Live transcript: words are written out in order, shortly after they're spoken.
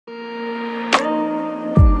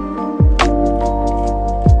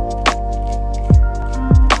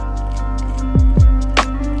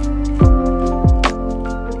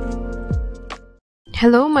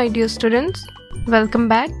Hello my dear students, welcome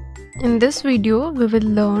back. In this video we will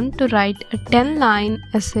learn to write a 10-line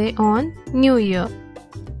essay on New Year.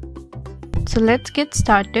 So let's get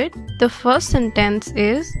started. The first sentence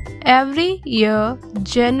is, every year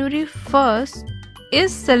January 1st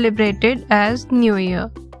is celebrated as New Year.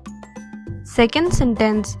 Second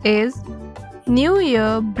sentence is, New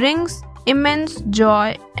Year brings immense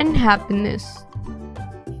joy and happiness.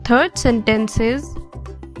 Third sentence is,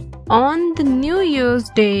 on the New Year's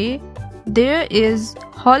Day, there is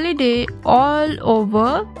holiday all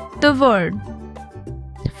over the world.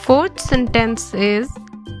 Fourth sentence is,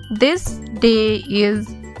 this day is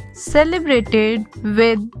celebrated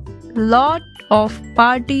with lot of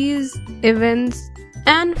parties, events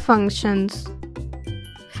and functions.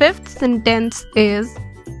 Fifth sentence is,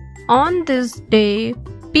 on this day,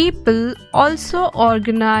 people also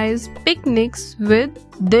organize picnics with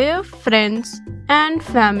their friends and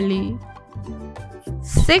family.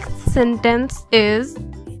 Sixth sentence is,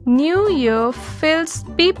 New Year fills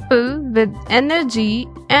people with energy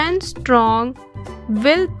and strong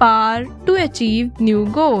willpower to achieve new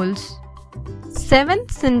goals.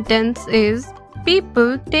 Seventh sentence is,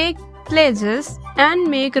 people take pledges and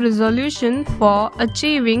make a resolution for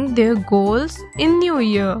achieving their goals in New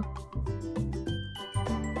Year.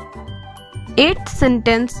 Eighth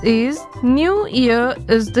sentence is, New Year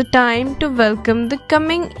is the time to welcome the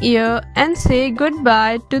coming year and say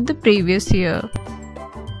goodbye to the previous year.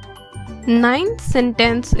 Ninth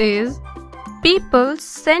sentence is, people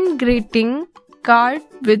send greeting card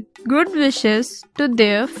with good wishes to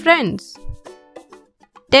their friends.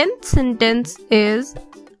 Tenth sentence is,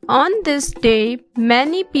 on this day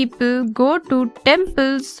many people go to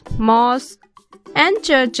temples, mosques and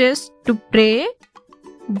churches to pray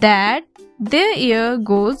that their year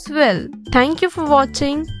goes well. Thank you for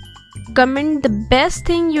watching. Comment the best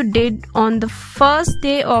thing you did on the first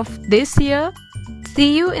day of this year.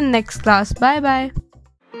 See you in next class. Bye bye.